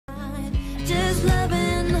just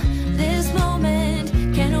loving this moment.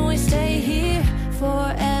 Can always stay here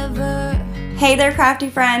forever. Hey there, crafty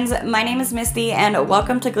friends. My name is Misty and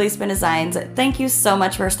welcome to GleespenDesigns. Thank you so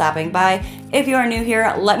much for stopping by. If you are new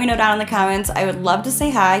here, let me know down in the comments. I would love to say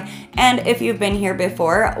hi. And if you've been here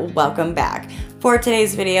before, welcome back. For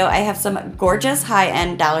today's video, I have some gorgeous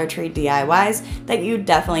high-end Dollar Tree DIYs that you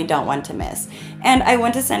definitely don't want to miss. And I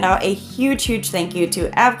want to send out a huge thank you to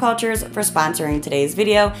Afcultures for sponsoring today's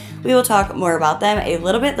video. We will talk more about them a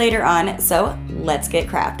little bit later on, so let's get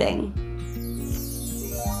crafting.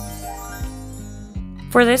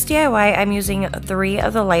 For this DIY, I'm using 3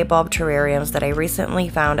 of the light bulb terrariums that I recently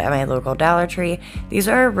found at my local Dollar Tree. These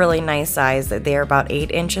are a really nice size. They are about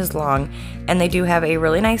 8 inches long, and they do have a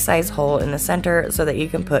really nice size hole in the center so that you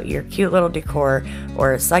can put your cute little decor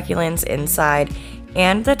or succulents inside.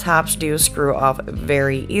 And the tops do screw off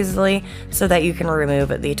very easily so that you can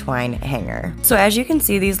remove the twine hanger. So as you can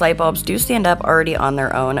see, these light bulbs do stand up already on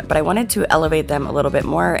their own, but I wanted to elevate them a little bit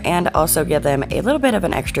more and also give them a little bit of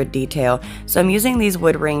an extra detail. So I'm using these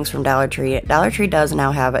wood rings from Dollar Tree. Dollar Tree does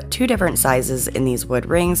now have 2 different sizes in these wood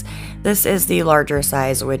rings. This is the larger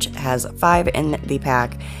size, which has 5 in the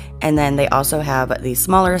pack. And then they also have the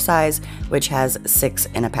smaller size, which has 6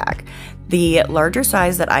 in a pack. The larger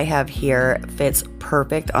size that I have here fits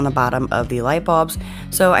perfect on the bottom of the light bulbs,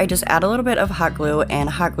 so I just add a little bit of hot glue and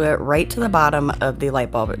hot glue it right to the bottom of the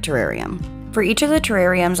light bulb terrarium. For each of the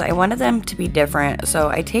terrariums, I wanted them to be different, so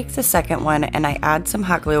I take the second one and I add some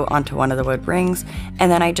hot glue onto one of the wood rings, and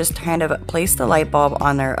then I just kind of place the light bulb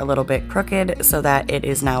on there a little bit crooked so that it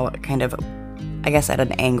is now kind of, I guess, at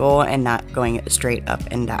an angle and not going straight up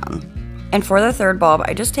and down. And for the third bulb,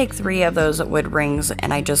 I just take 3 of those wood rings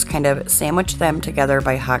and I just kind of sandwich them together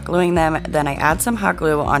by hot gluing them. Then I add some hot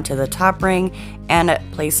glue onto the top ring and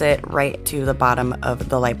place it right to the bottom of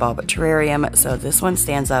the light bulb terrarium, so this one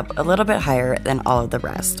stands up a little bit higher than all of the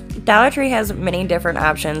rest. Dollar Tree has many different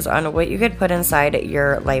options on what you could put inside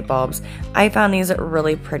your light bulbs. I found these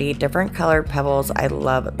really pretty different colored pebbles. I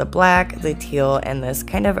love the black, the teal, and this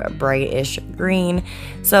kind of brightish green.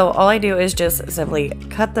 So all I do is just simply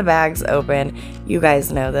cut the bags open. You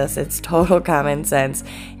guys know this, it's total common sense.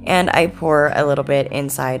 And I pour a little bit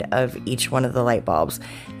inside of each one of the light bulbs.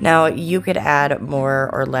 Now you could add more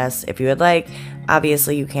or less if you would like.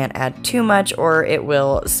 Obviously you can't add too much or it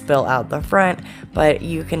will spill out the front, but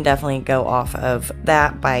you can definitely go off of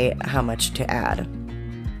that by how much to add.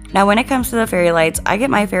 Now when it comes to the fairy lights, I get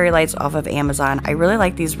my fairy lights off of Amazon. I really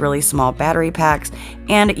like these really small battery packs,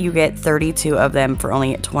 and you get 32 of them for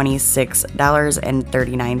only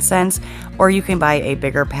 $26.39, or you can buy a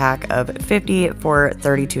bigger pack of 50 for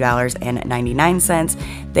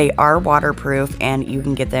 $32.99. They are waterproof and you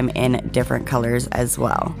can get them in different colors as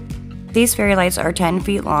well. These fairy lights are 10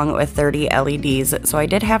 feet long with 30 LEDs, so I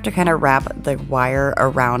did have to kind of wrap the wire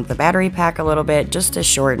around the battery pack a little bit just to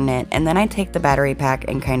shorten it, and then I take the battery pack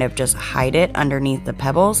and kind of just hide it underneath the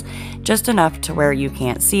pebbles, just enough to where you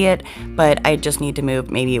can't see it, but I just need to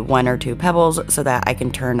move maybe 1 or 2 pebbles so that I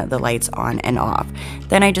can turn the lights on and off.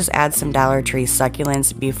 Then I just add some Dollar Tree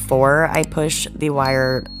succulents before I push the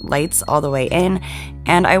wire lights all the way in,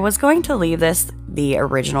 and I was going to leave this the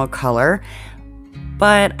original color,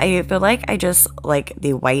 but I feel like I just like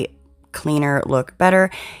the white cleaner look better.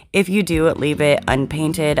 If you do leave it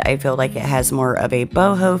unpainted, I feel like it has more of a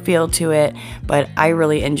boho feel to it, but I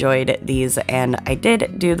really enjoyed these and I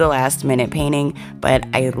did do the last minute painting, but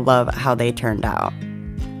I love how they turned out.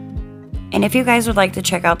 And if you guys would like to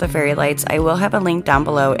check out the fairy lights, I will have a link down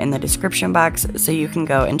below in the description box so you can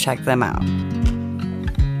go and check them out.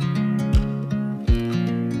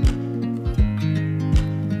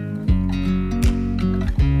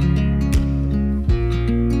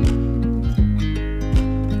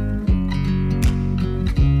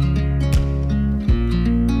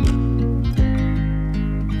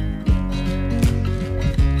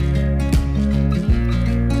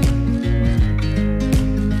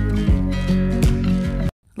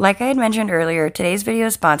 Like I had mentioned earlier, today's video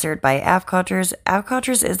is sponsored by Afcultures.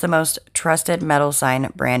 Afcultures is the most trusted metal sign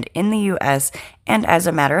brand in the US, and as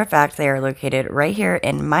a matter of fact, they are located right here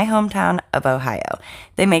in my hometown of Ohio.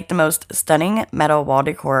 They make the most stunning metal wall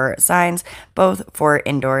decor signs, both for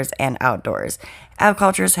indoors and outdoors.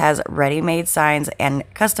 Afcultures has ready-made signs and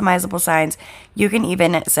customizable signs. You can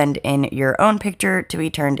even send in your own picture to be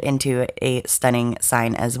turned into a stunning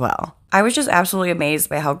sign as well. I was just absolutely amazed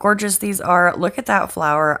by how gorgeous these are. Look at that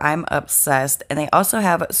flower. I'm obsessed. And they also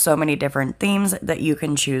have so many different themes that you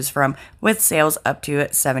can choose from with sales up to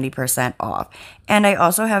 70% off. And I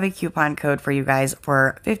also have a coupon code for you guys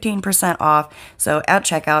for 15% off. So at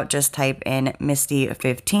checkout, just type in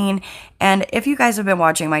Misty15. And if you guys have been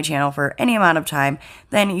watching my channel for any amount of time,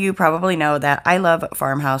 then you probably know that I love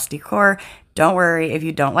farmhouse decor. Don't worry if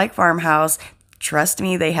you don't like farmhouse. Trust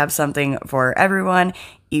me, they have something for everyone,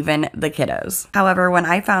 even the kiddos. However, when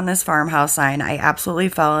I found this farmhouse sign, I absolutely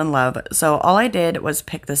fell in love. So all I did was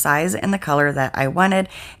pick the size and the color that I wanted,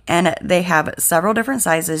 and they have several different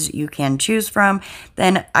sizes you can choose from.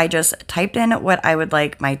 Then I just typed in what I would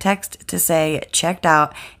like my text to say, checked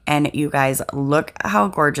out, and you guys, look how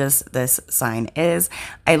gorgeous this sign is.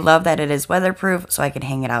 I love that it is weatherproof, so I can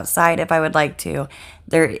hang it outside if I would like to.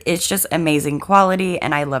 It's just amazing quality,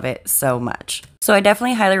 and I love it so much. So I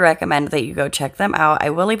definitely highly recommend that you go check them out. I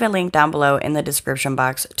will leave a link down below in the description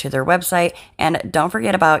box to their website. And don't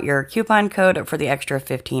forget about your coupon code for the extra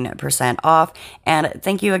 15% off. And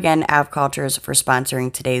thank you again, Afcultures, for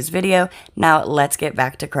sponsoring today's video. Now let's get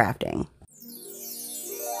back to crafting.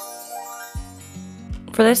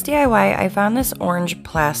 For this DIY, I found this orange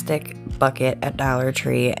plastic bucket at Dollar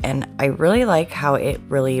Tree, and I really like how it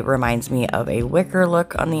really reminds me of a wicker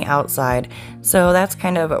look on the outside. So that's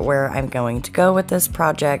kind of where I'm going to go with this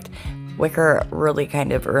project. Wicker really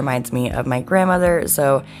kind of reminds me of my grandmother,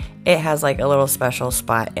 so it has like a little special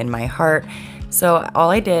spot in my heart. So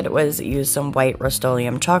all I did was use some white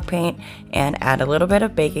Rust-Oleum chalk paint and add a little bit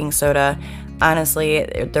of baking soda. Honestly,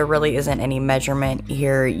 there really isn't any measurement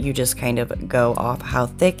here. You just kind of go off how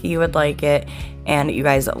thick you would like it. And you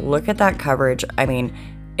guys, look at that coverage. I mean,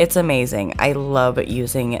 it's amazing. I love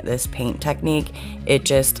using this paint technique. It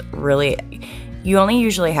just really, you only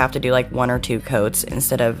usually have to do like 1 or 2 coats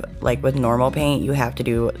instead of like with normal paint, you have to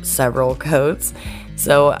do several coats.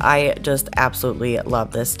 So I just absolutely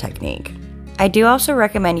love this technique. I do also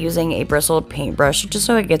recommend using a bristled paintbrush just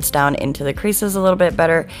so it gets down into the creases a little bit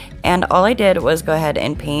better. And all I did was go ahead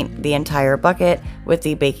and paint the entire bucket with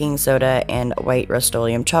the baking soda and white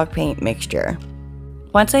Rust-Oleum chalk paint mixture.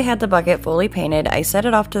 Once I had the bucket fully painted, I set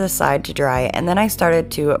it off to the side to dry, and then I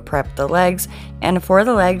started to prep the legs. And for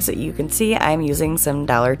the legs, you can see I'm using some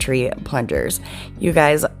Dollar Tree plungers. You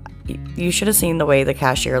guys, you should have seen the way the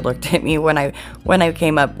cashier looked at me when I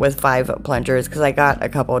came up with 5 plungers, because I got a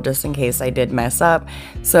couple just in case I did mess up.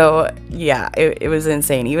 So yeah, it was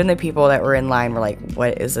insane. Even the people that were in line were like,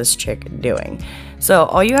 what is this chick doing? So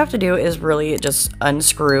all you have to do is really just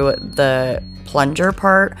unscrew the plunger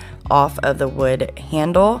part off of the wood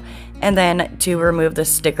handle, and then to remove the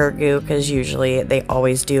sticker goo, because usually they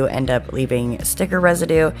always do end up leaving sticker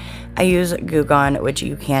residue, I use Goo Gone, which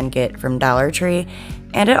you can get from Dollar Tree.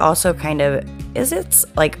 And it also kind of is its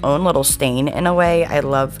like own little stain in a way. I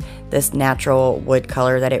love this natural wood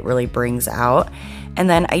color that it really brings out. And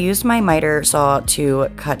then I used my miter saw to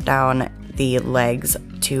cut down the legs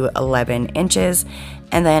to 11 inches.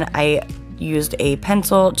 And then I used a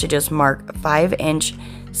pencil to just mark 5-inch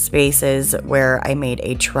spaces where I made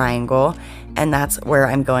a triangle. And that's where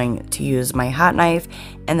I'm going to use my hot knife.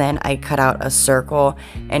 And then I cut out a circle.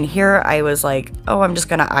 And here I was like, oh, I'm just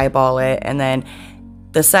gonna eyeball it. And then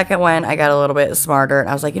the second one, I got a little bit smarter, and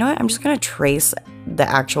I was like, you know what, I'm just going to trace the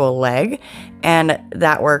actual leg, and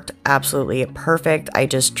that worked absolutely perfect. I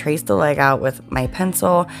just traced the leg out with my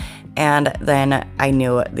pencil, and then I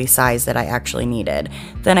knew the size that I actually needed.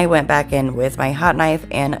 Then I went back in with my hot knife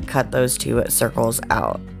and cut those 2 circles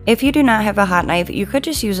out. If you do not have a hot knife, you could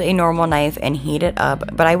just use a normal knife and heat it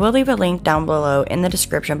up, but I will leave a link down below in the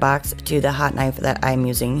description box to the hot knife that I'm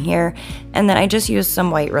using here. And then I just used some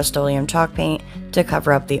white Rust-Oleum chalk paint to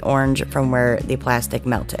cover up the orange from where the plastic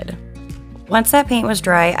melted. Once that paint was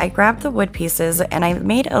dry, I grabbed the wood pieces and I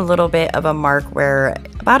made a little bit of a mark where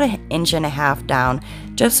about 1.5 inches down,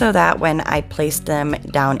 just so that when I placed them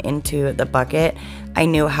down into the bucket, I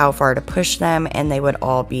knew how far to push them and they would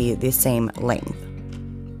all be the same length.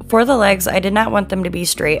 For the legs, I did not want them to be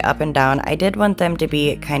straight up and down. I did want them to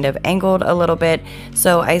be kind of angled a little bit,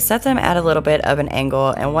 so I set them at a little bit of an angle,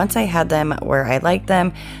 and once I had them where I liked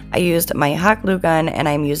them, I used my hot glue gun, and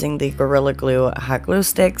I'm using the Gorilla Glue hot glue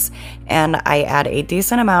sticks, and I add a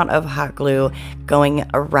decent amount of hot glue going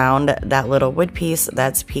around that little wood piece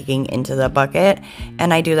that's peeking into the bucket,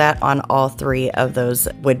 and I do that on all 3 of those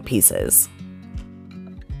wood pieces.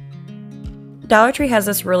 Dollar Tree has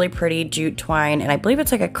this really pretty jute twine, and I believe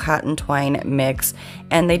it's like a cotton twine mix,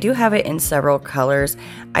 and they do have it in several colors.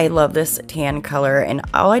 I love this tan color, and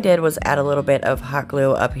all I did was add a little bit of hot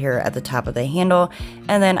glue up here at the top of the handle,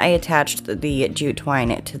 and then I attached the jute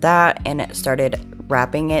twine to that and started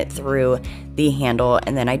wrapping it through the handle,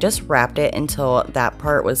 and then I just wrapped it until that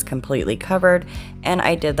part was completely covered, and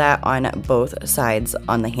I did that on both sides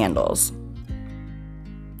on the handles.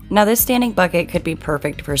 Now this standing bucket could be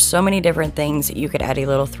perfect for so many different things. You could add a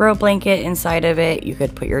little throw blanket inside of it, you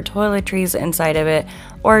could put your toiletries inside of it,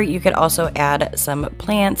 or you could also add some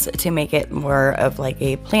plants to make it more of like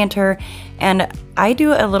a planter. And I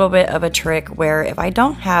do a little bit of a trick where if I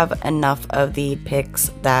don't have enough of the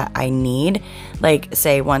picks that I need, like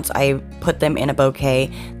say once I put them in a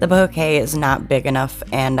bouquet, the bouquet is not big enough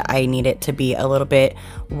and I need it to be a little bit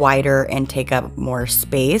wider and take up more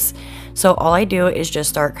space. So all I do is just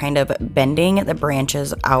start kind of bending the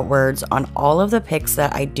branches outwards on all of the picks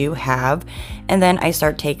that I do have, and then I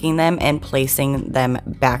start taking them and placing them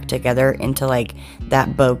back together into like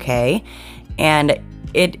that bouquet, and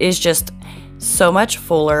it is just so much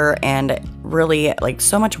fuller and really like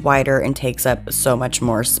so much wider and takes up so much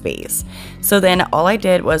more space. So then all I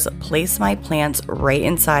did was place my plants right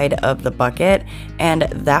inside of the bucket, and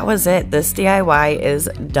that was it. This DIY is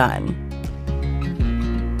done.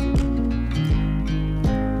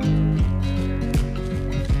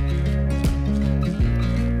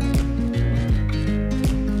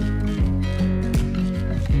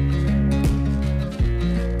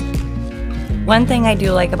 One thing I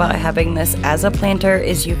do like about having this as a planter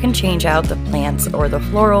is you can change out the plants or the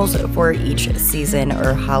florals for each season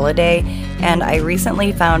or holiday, and I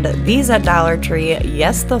recently found these at Dollar Tree.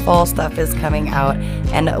 Yes, the fall stuff is coming out,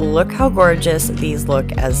 and look how gorgeous these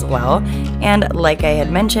look as well. And like I had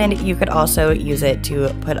mentioned, you could also use it to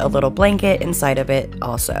put a little blanket inside of it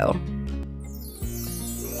also.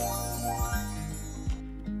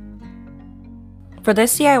 For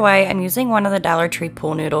this DIY, I'm using one of the Dollar Tree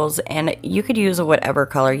pool noodles, and you could use whatever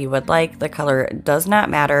color you would like. The color does not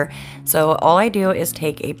matter. So all I do is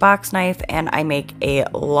take a box knife and I make a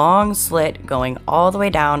long slit going all the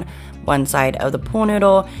way down one side of the pool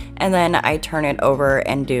noodle, and then I turn it over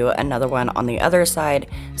and do another one on the other side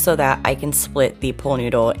so that I can split the pool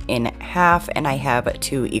noodle in half and I have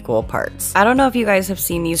two equal parts. I don't know if you guys have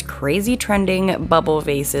seen these crazy trending bubble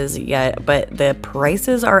vases yet, but the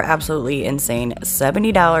prices are absolutely insane.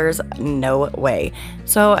 $70, no way.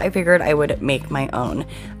 So I figured I would make my own.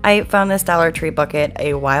 I found this Dollar Tree bucket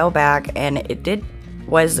a while back, and it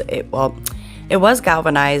was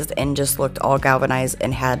galvanized and just looked all galvanized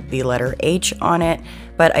and had the letter H on it,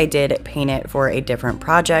 but I did paint it for a different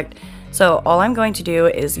project. So all I'm going to do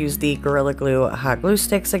is use the Gorilla Glue hot glue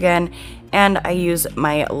sticks again, and I use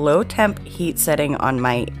my low temp heat setting on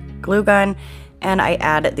my glue gun, and I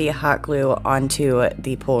add the hot glue onto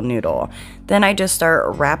the pool noodle. Then I just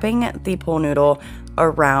start wrapping the pool noodle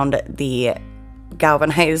around the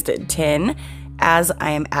galvanized tin as I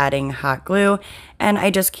am adding hot glue, and I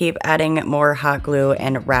just keep adding more hot glue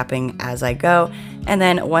and wrapping as I go. And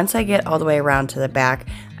then once I get all the way around to the back,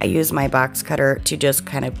 I use my box cutter to just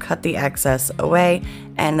kind of cut the excess away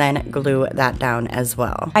and then glue that down as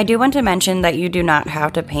well. I do want to mention that you do not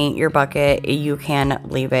have to paint your bucket. You can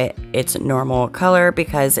leave it its normal color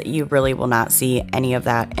because you really will not see any of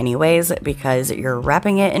that anyways, because you're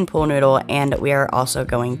wrapping it in pool noodle and we are also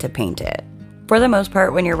going to paint it. For the most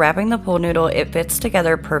part, when you're wrapping the pool noodle, it fits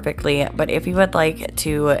together perfectly, but if you would like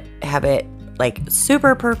to have it like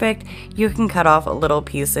super perfect, you can cut off little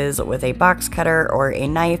pieces with a box cutter or a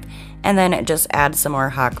knife, and then just add some more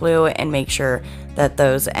hot glue and make sure that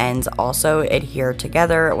those ends also adhere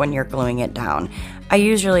together when you're gluing it down. I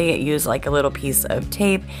usually use like a little piece of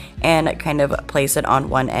tape and kind of place it on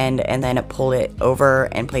one end and then pull it over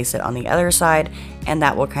and place it on the other side, and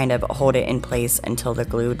that will kind of hold it in place until the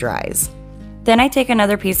glue dries. Then I take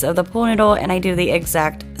another piece of the pool noodle and I do the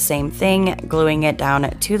exact same thing, gluing it down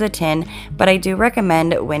to the tin, but I do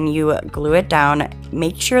recommend when you glue it down,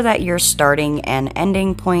 make sure that your starting and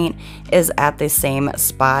ending point is at the same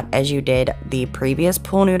spot as you did the previous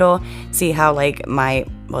pool noodle. See how like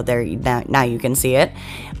now you can see it.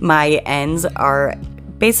 My ends are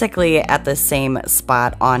basically at the same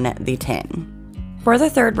spot on the tin. For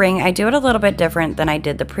the third ring, I do it a little bit different than I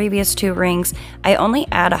did the previous two rings. I only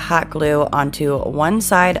add hot glue onto one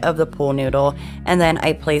side of the pool noodle, and then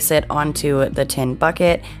I place it onto the tin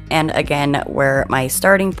bucket, and again, where my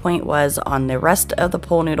starting point was on the rest of the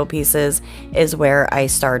pool noodle pieces is where I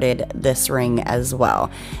started this ring as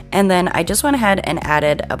well. And then I just went ahead and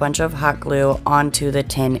added a bunch of hot glue onto the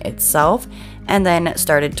tin itself, and then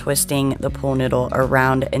started twisting the pool noodle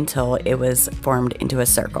around until it was formed into a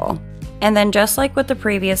circle. And then just like with the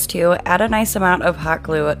previous two, add a nice amount of hot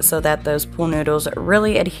glue so that those pool noodles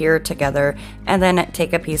really adhere together, and then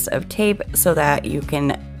take a piece of tape so that you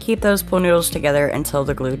can keep those pool noodles together until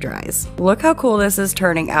the glue dries. Look how cool this is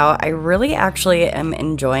turning out. I really actually am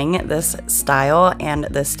enjoying this style and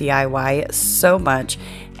this DIY so much.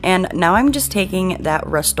 And now I'm just taking that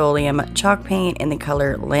Rust-Oleum chalk paint in the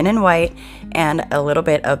color Linen White and a little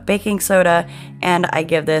bit of baking soda, and I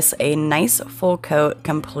give this a nice full coat,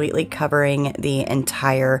 completely covering the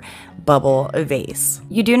entire bubble vase.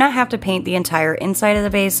 You do not have to paint the entire inside of the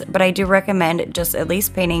vase, but I do recommend just at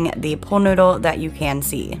least painting the pool noodle that you can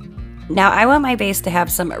see. Now I want my vase to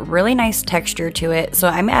have some really nice texture to it, so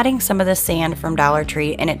I'm adding some of the sand from Dollar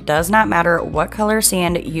Tree, and it does not matter what color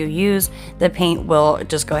sand you use, the paint will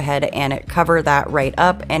just go ahead and cover that right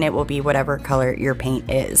up, and it will be whatever color your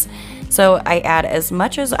paint is. So I add as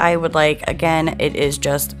much as I would like. Again, it is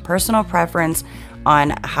just personal preference on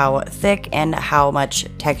how thick and how much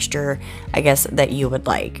texture, I guess, that you would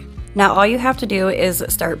like. Now all you have to do is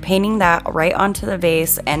start painting that right onto the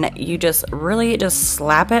vase, and you just really just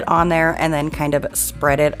slap it on there and then kind of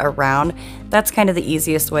spread it around. That's kind of the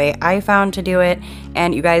easiest way I found to do it,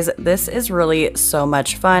 and you guys, this is really so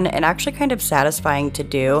much fun and actually kind of satisfying to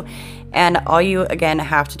do. And all you again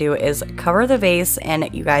have to do is cover the vase,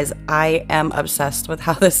 and you guys, I am obsessed with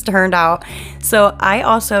how this turned out. So I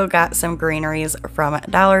also got some greeneries from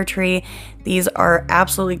Dollar Tree. These are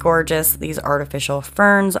absolutely gorgeous, these artificial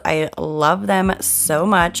ferns. I love them so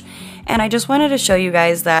much, and I just wanted to show you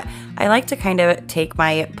guys that I like to kind of take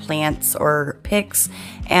my plants or picks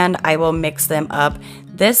and I will mix them up.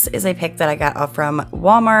 This is a pick that I got from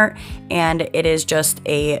Walmart, and it is just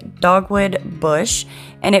a dogwood bush,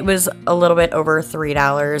 and it was a little bit over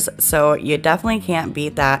 $3, so you definitely can't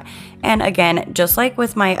beat that. And again, just like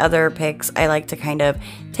with my other picks, I like to kind of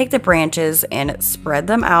take the branches and spread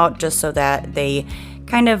them out just so that they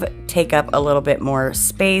kind of take up a little bit more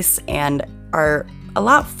space and are a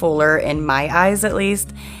lot fuller in my eyes at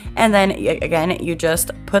least. And then again, you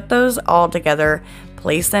just put those all together,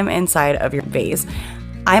 place them inside of your vase.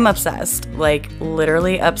 I'm obsessed, like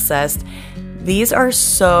literally obsessed. These are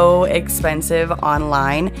so expensive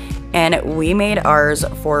online, and we made ours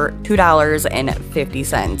for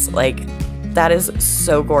 $2.50. Like, that is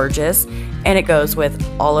so gorgeous, and it goes with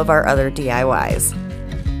all of our other DIYs.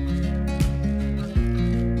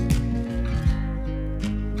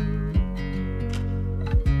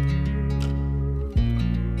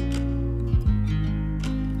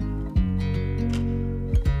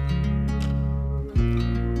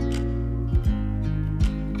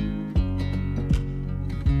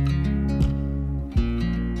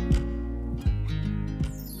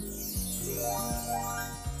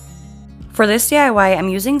 For this DIY, I'm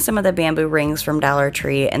using some of the bamboo rings from Dollar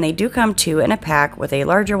Tree, and they do come 2 in a pack with a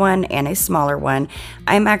larger one and a smaller one.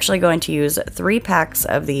 I'm actually going to use 3 packs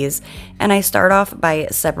of these, and I start off by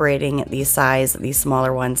separating the size, the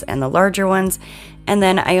smaller ones and the larger ones, and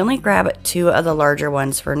then I only grab 2 of the larger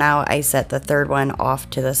ones for now. I set the third one off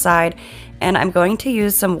to the side, and I'm going to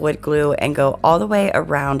use some wood glue and go all the way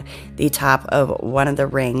around the top of one of the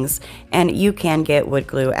rings, and you can get wood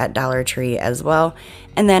glue at Dollar Tree as well.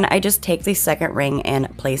 And then I just take the second ring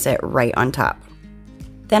and place it right on top.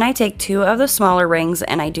 Then I take 2 of the smaller rings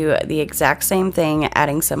and I do the exact same thing,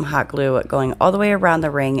 adding some hot glue, going all the way around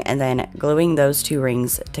the ring and then gluing those 2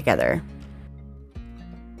 rings together.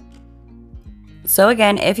 So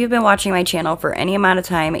again, if you've been watching my channel for any amount of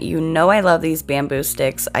time, you know I love these bamboo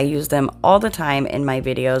sticks. I use them all the time in my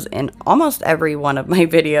videos, in almost every one of my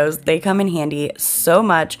videos. They come in handy so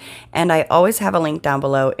much, and I always have a link down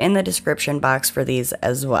below in the description box for these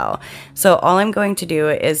as well. So all I'm going to do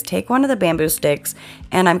is take one of the bamboo sticks,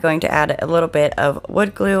 and I'm going to add a little bit of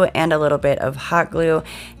wood glue and a little bit of hot glue,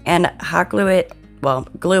 and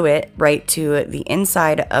glue it right to the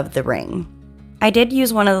inside of the ring. I did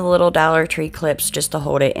use one of the little Dollar Tree clips just to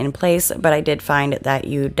hold it in place, but I did find that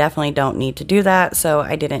you definitely don't need to do that, so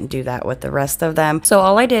I didn't do that with the rest of them. So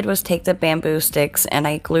all I did was take the bamboo sticks and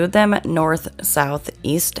I glued them north, south,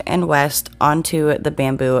 east, and west onto the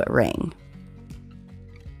bamboo ring.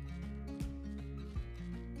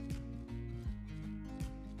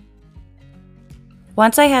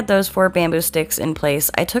 Once I had those 4 bamboo sticks in place,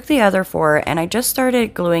 I took the other 4 and I just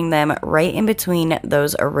started gluing them right in between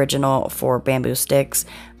those original 4 bamboo sticks.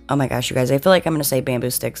 Oh my gosh, you guys, I feel like I'm going to say bamboo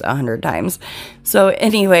sticks 100 times. So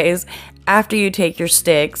anyways, after you take your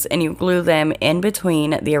sticks and you glue them in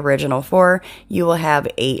between the original 4, you will have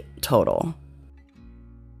 8 total.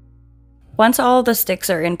 Once all the sticks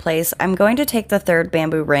are in place, I'm going to take the third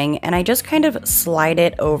bamboo ring and I just kind of slide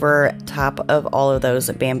it over top of all of those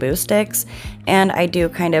bamboo sticks. And I do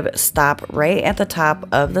kind of stop right at the top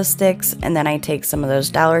of the sticks, and then I take some of those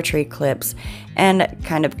Dollar Tree clips and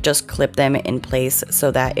kind of just clip them in place so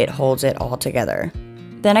that it holds it all together.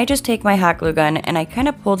 Then I just take my hot glue gun and I kind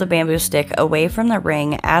of pull the bamboo stick away from the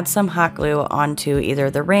ring, add some hot glue onto either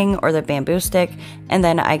the ring or the bamboo stick, and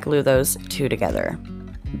then I glue those two together.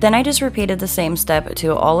 Then I just repeated the same step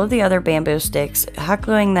to all of the other bamboo sticks, hot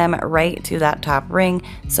gluing them right to that top ring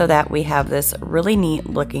so that we have this really neat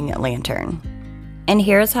looking lantern. And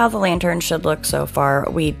here's how the lantern should look so far.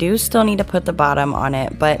 We do still need to put the bottom on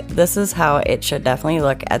it, but this is how it should definitely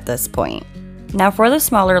look at this point. Now for the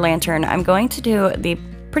smaller lantern, I'm going to do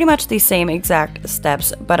pretty much the same exact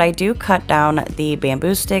steps, but I do cut down the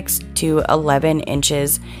bamboo sticks to 11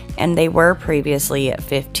 inches, and they were previously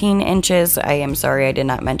 15 inches. I am sorry I did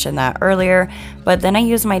not mention that earlier, but then I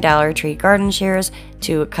use my Dollar Tree garden shears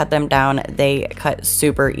to cut them down. They cut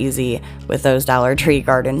super easy with those Dollar Tree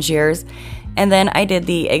garden shears. And then I did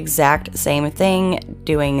the exact same thing,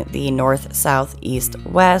 doing the north, south, east,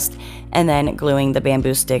 west, and then gluing the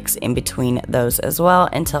bamboo sticks in between those as well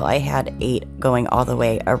until I had 8 going all the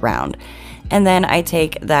way around. And then I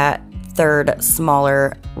take that third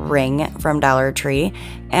smaller ring from Dollar Tree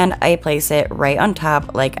and I place it right on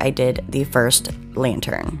top like I did the first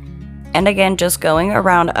lantern. And again, just going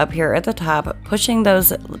around up here at the top, pushing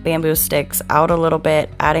those bamboo sticks out a little bit,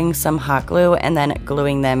 adding some hot glue, and then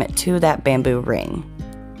gluing them to that bamboo ring.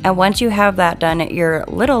 And once you have that done, your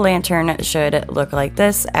little lantern should look like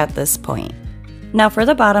this at this point. Now for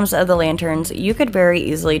the bottoms of the lanterns, you could very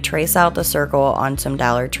easily trace out the circle on some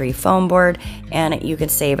Dollar Tree foam board, and you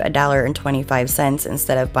could save $1.25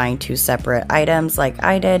 instead of buying 2 separate items like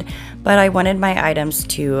I did. But I wanted my items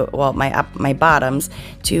to, well, my bottoms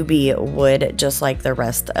to be wood just like the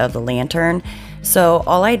rest of the lantern. So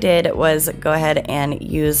all I did was go ahead and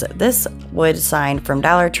use this wood sign from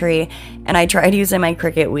Dollar Tree, and I tried using my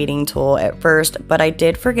Cricut weeding tool at first, but I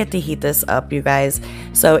did forget to heat this up, you guys.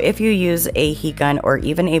 So if you use a heat gun or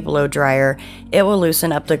even a blow dryer, it will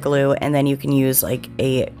loosen up the glue, and then you can use like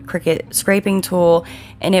a Cricut scraping tool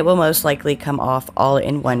and it will most likely come off all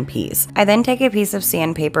in one piece. I then take a piece of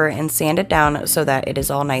sandpaper and sand it down so that it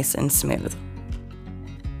is all nice and smooth.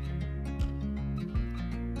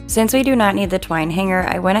 Since we do not need the twine hanger,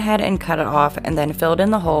 I went ahead and cut it off and then filled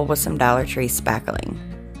in the hole with some Dollar Tree spackling.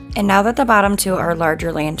 And now that the bottom to our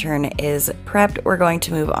larger lantern is prepped, we're going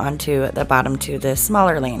to move on to the bottom to the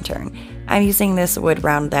smaller lantern. I'm using this wood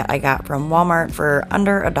round that I got from Walmart for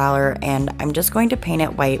under $1, and I'm just going to paint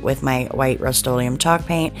it white with my white Rust-Oleum chalk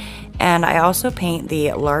paint. And I also paint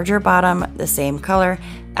the larger bottom the same color,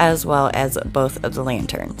 as well as both of the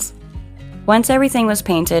lanterns. Once everything was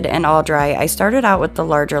painted and all dry, I started out with the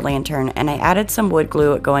larger lantern and I added some wood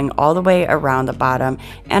glue going all the way around the bottom,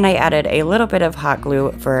 and I added a little bit of hot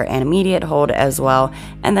glue for an immediate hold as well,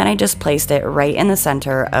 and then I just placed it right in the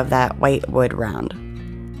center of that white wood round.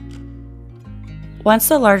 Once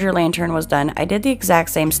the larger lantern was done, I did the exact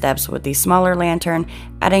same steps with the smaller lantern,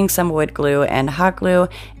 adding some wood glue and hot glue,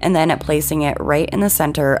 and then placing it right in the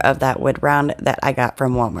center of that wood round that I got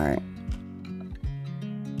from Walmart.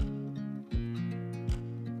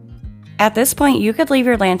 At this point, you could leave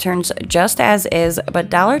your lanterns just as is,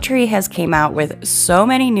 but Dollar Tree has came out with so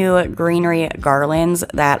many new greenery garlands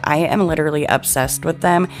that I am literally obsessed with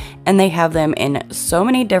them, and they have them in so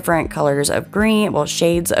many different colors of green, well,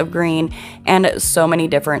 shades of green, and so many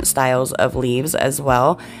different styles of leaves as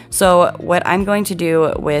well. So what I'm going to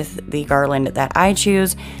do with the garland that I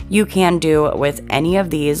choose, you can do with any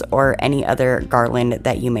of these or any other garland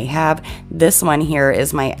that you may have. This one here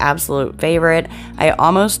is my absolute favorite. I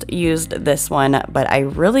almost used this one, but I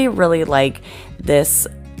really like this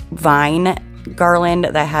vine garland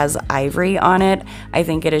that has ivory on it. I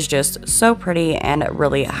think it is just so pretty and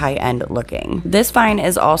really high-end looking. This vine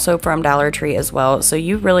is also from Dollar Tree as well, so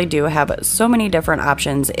you really do have so many different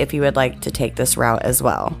options if you would like to take this route as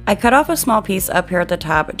well. I cut off a small piece up here at the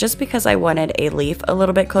top just because I wanted a leaf a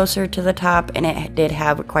little bit closer to the top, and it did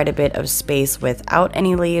have quite a bit of space without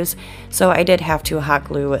any leaves, so I did have to hot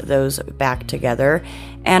glue those back together.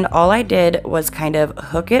 And all I did was kind of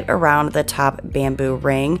hook it around the top bamboo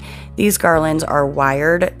ring. These garlands are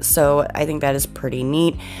wired, so I think that is pretty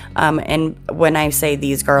neat. And when I say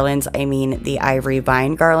these garlands, I mean the ivory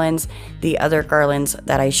vine garlands. The other garlands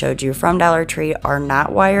that I showed you from Dollar Tree are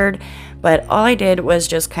not wired, but all I did was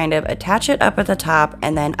just kind of attach it up at the top,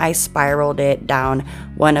 and then I spiraled it down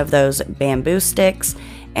one of those bamboo sticks.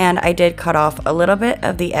 and I did cut off a little bit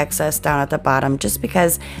of the excess down at the bottom just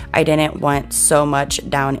because I didn't want so much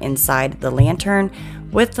down inside the lantern.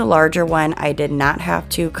 With the larger one, I did not have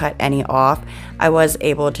to cut any off. I was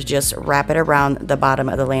able to just wrap it around the bottom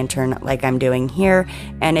of the lantern like I'm doing here,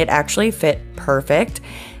 and it actually fit perfect.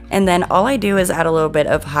 And then all I do is add a little bit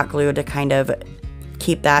of hot glue to kind of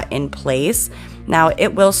keep that in place. Now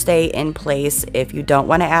it will stay in place if you don't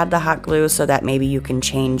want to add the hot glue, so that maybe you can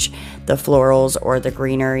change the florals or the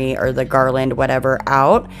greenery or the garland, whatever,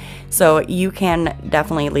 out. So you can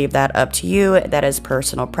definitely leave that up to you. That is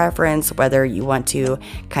personal preference, whether you want to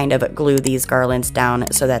kind of glue these garlands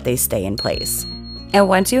down so that they stay in place. And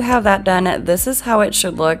once you have that done, this is how it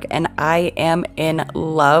should look, and I am in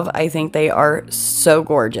love. I think they are so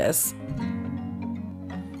gorgeous.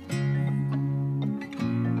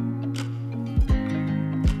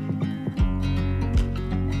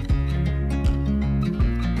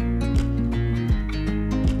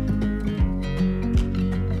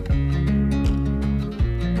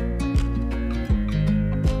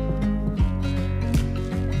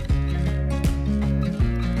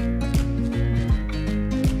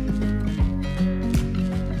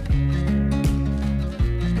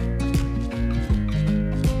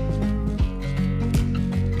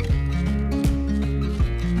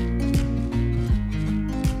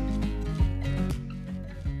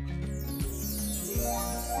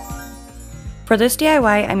 For this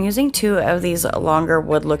DIY, I'm using 2 of these longer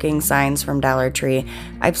wood looking signs from Dollar Tree.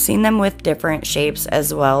 I've seen them with different shapes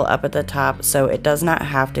as well up at the top, so it does not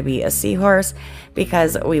have to be a seahorse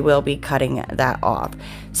because we will be cutting that off.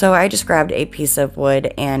 So I just grabbed a piece of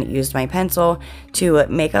wood and used my pencil to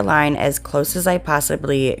make a line as close as I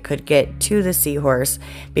possibly could get to the seahorse,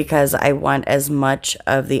 because I want as much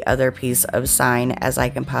of the other piece of sign as I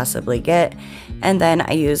can possibly get. And then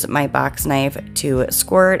I use my box knife to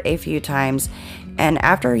score it a few times. And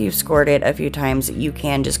after you've scored it a few times, you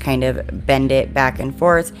can just kind of bend it back and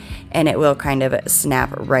forth and it will kind of snap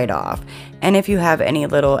right off. And if you have any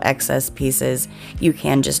little excess pieces, you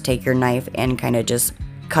can just take your knife and kind of just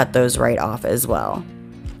cut those right off as well.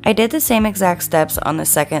 I did the same exact steps on the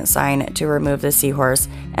second sign to remove the seahorse,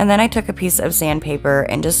 and then I took a piece of sandpaper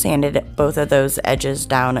and just sanded both of those edges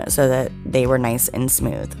down so that they were nice and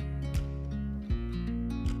smooth.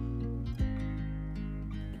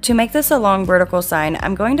 To make this a long vertical sign,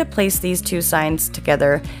 I'm going to place these 2 signs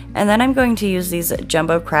together, and then I'm going to use these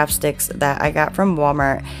jumbo craft sticks that I got from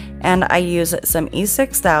Walmart, and I use some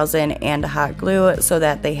E6000 and hot glue so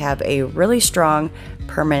that they have a really strong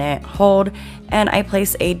permanent hold, and I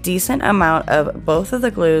place a decent amount of both of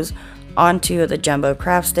the glues onto the jumbo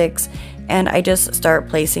craft sticks, and I just start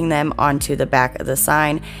placing them onto the back of the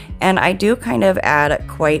sign, and I do kind of add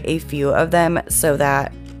quite a few of them so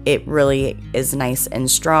that it really is nice and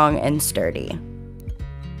strong and sturdy.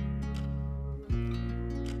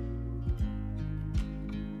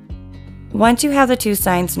 Once you have the 2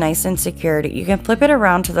 signs nice and secured, you can flip it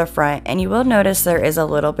around to the front, and you will notice there is a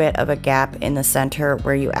little bit of a gap in the center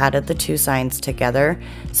where you added the 2 signs together.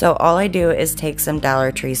 So all I do is take some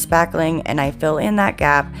Dollar Tree spackling and I fill in that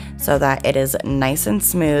gap so that it is nice and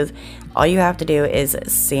smooth. All you have to do is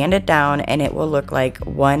sand it down and it will look like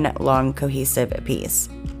one long cohesive piece.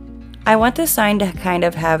 I want this sign to kind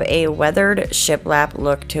of have a weathered shiplap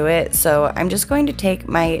look to it, so I'm just going to take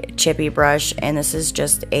my chippy brush, and this is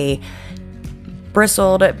just a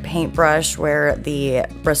bristled paintbrush where the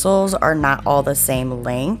bristles are not all the same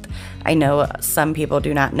length. I know some people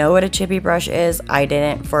do not know what a chippy brush is. I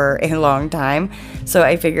didn't for a long time, so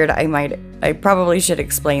I figured I probably should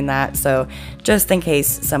explain that, so just in case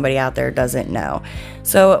somebody out there doesn't know.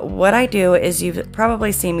 So what I do is, you've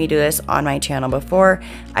probably seen me do this on my channel before.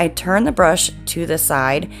 I turn the brush to the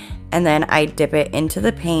side and then I dip it into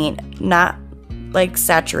the paint, not like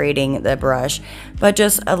saturating the brush, but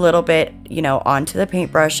just a little bit, you know, onto the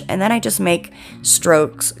paintbrush, and then I just make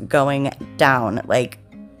strokes going down, like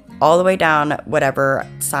all the way down whatever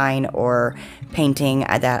sign or painting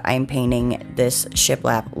that I'm painting this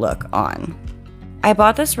shiplap look on. I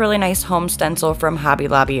bought this really nice home stencil from Hobby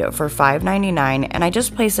Lobby for $5.99, and I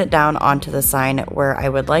just place it down onto the sign where I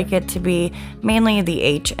would like it to be, mainly the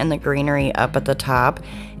H and the greenery up at the top.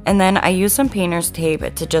 And then I use some painter's tape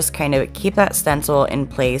to just kind of keep that stencil in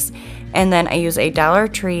place. And then I use a Dollar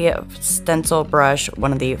Tree stencil brush,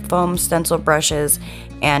 one of the foam stencil brushes,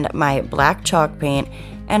 and my black chalk paint,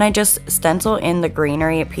 and I just stencil in the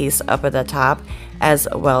greenery piece up at the top as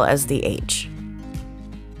well as the H.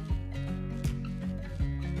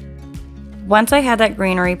 Once I had that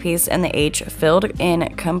greenery piece and the H filled in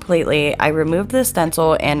completely, I removed the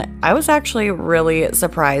stencil, and I was actually really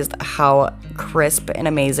surprised how crisp and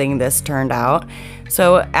amazing this turned out.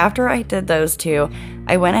 So after I did those two,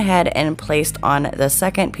 I went ahead and placed on the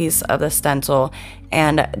second piece of the stencil,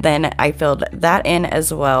 and then I filled that in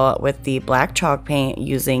as well with the black chalk paint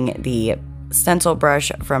using the stencil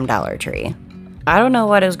brush from Dollar Tree. I don't know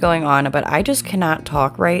what is going on, but I just cannot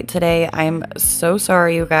talk right today. I'm so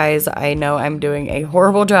sorry, you guys. I know I'm doing a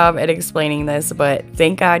horrible job at explaining this, but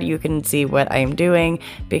thank God you can see what I'm doing,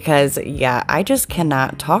 because yeah, I just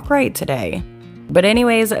cannot talk right today. But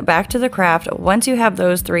anyways, back to the craft. Once you have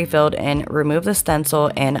those three filled in, remove the stencil,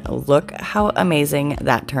 and look how amazing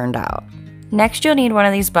that turned out. Next, you'll need one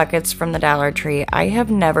of these buckets from the Dollar Tree. I have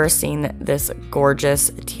never seen this gorgeous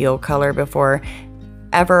teal color before,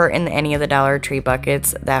 ever, in any of the Dollar Tree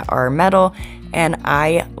buckets that are metal, and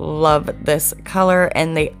I love this color.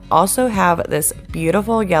 And they also have this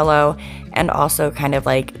beautiful yellow and also kind of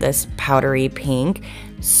like this powdery pink.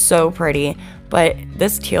 So pretty. But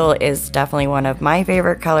this teal is definitely one of my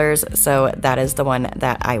favorite colors, so that is the one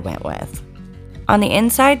that I went with. On the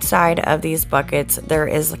inside side of these buckets, there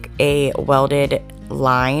is a welded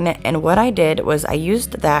line, and what I did was I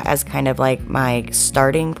used that as kind of like my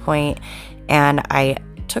starting point, and I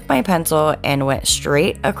took my pencil and went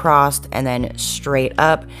straight across and then straight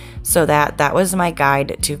up, so that was my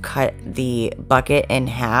guide to cut the bucket in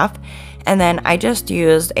half. And then I just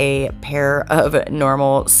used a pair of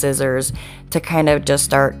normal scissors to kind of just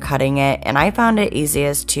start cutting it, and I found it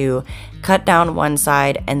easiest to cut down one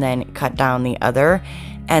side and then cut down the other,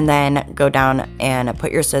 and then go down and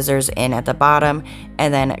put your scissors in at the bottom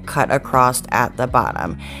and then cut across at the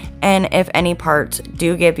bottom. And if any parts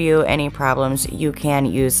do give you any problems, you can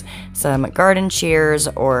use some garden shears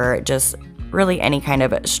or just really any kind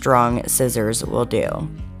of strong scissors will do.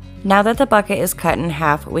 Now that the bucket is cut in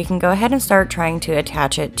half, we can go ahead and start trying to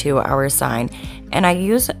attach it to our sign. And I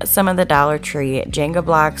use some of the Dollar Tree Jenga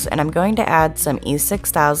blocks, and I'm going to add some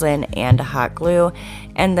E6000 and hot glue,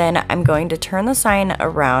 and then I'm going to turn the sign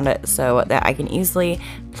around so that I can easily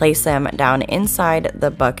place them down inside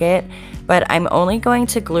the bucket. But I'm only going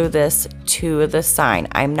to glue this to the sign.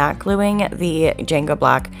 I'm not gluing the Jenga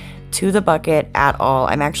block to the bucket at all.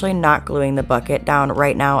 I'm actually not gluing the bucket down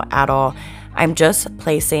right now at all. I'm just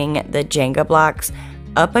placing the Jenga blocks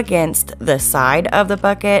up against the side of the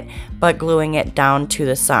bucket, but gluing it down to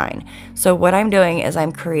the sign. So what I'm doing is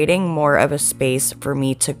I'm creating more of a space for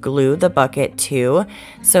me to glue the bucket to,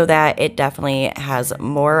 so that it definitely has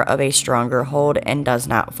more of a stronger hold and does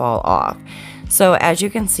not fall off. So as you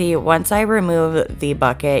can see, once I remove the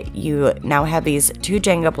bucket, you now have these two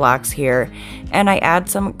Jenga blocks here, and I add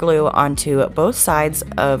some glue onto both sides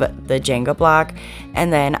of the Jenga block,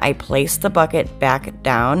 and then I place the bucket back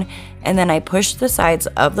down, and then I push the sides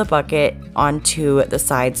of the bucket onto the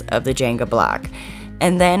sides of the Jenga block.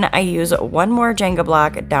 And then I use one more Jenga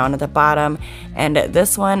block down at the bottom, and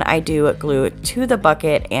this one I do glue to the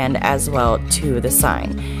bucket and as well to the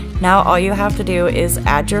sign. Now all you have to do is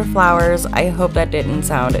add your flowers. I hope that didn't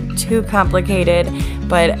sound too complicated,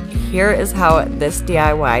 but here is how this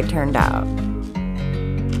DIY turned out.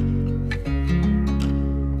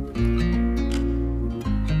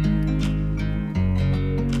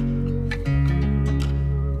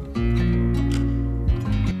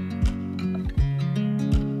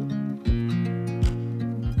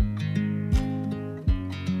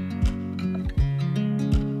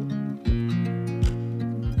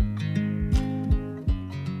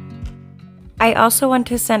 I also want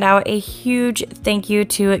to send out a huge thank you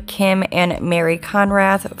to Kim and Mary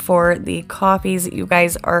Conrath for the coffees. You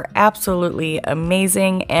guys are absolutely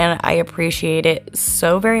amazing, and I appreciate it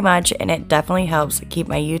so very much, and it definitely helps keep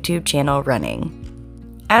my YouTube channel running.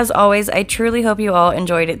 As always, I truly hope you all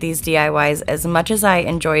enjoyed these DIYs as much as I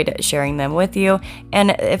enjoyed sharing them with you.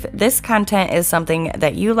 And if this content is something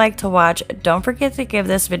that you like to watch, don't forget to give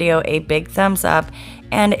this video a big thumbs up.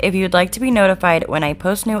 And if you'd like to be notified when I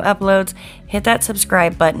post new uploads, hit that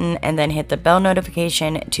subscribe button and then hit the bell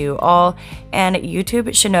notification to all, and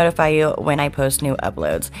YouTube should notify you when I post new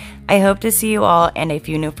uploads. I hope to see you all and a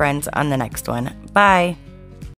few new friends on the next one. Bye!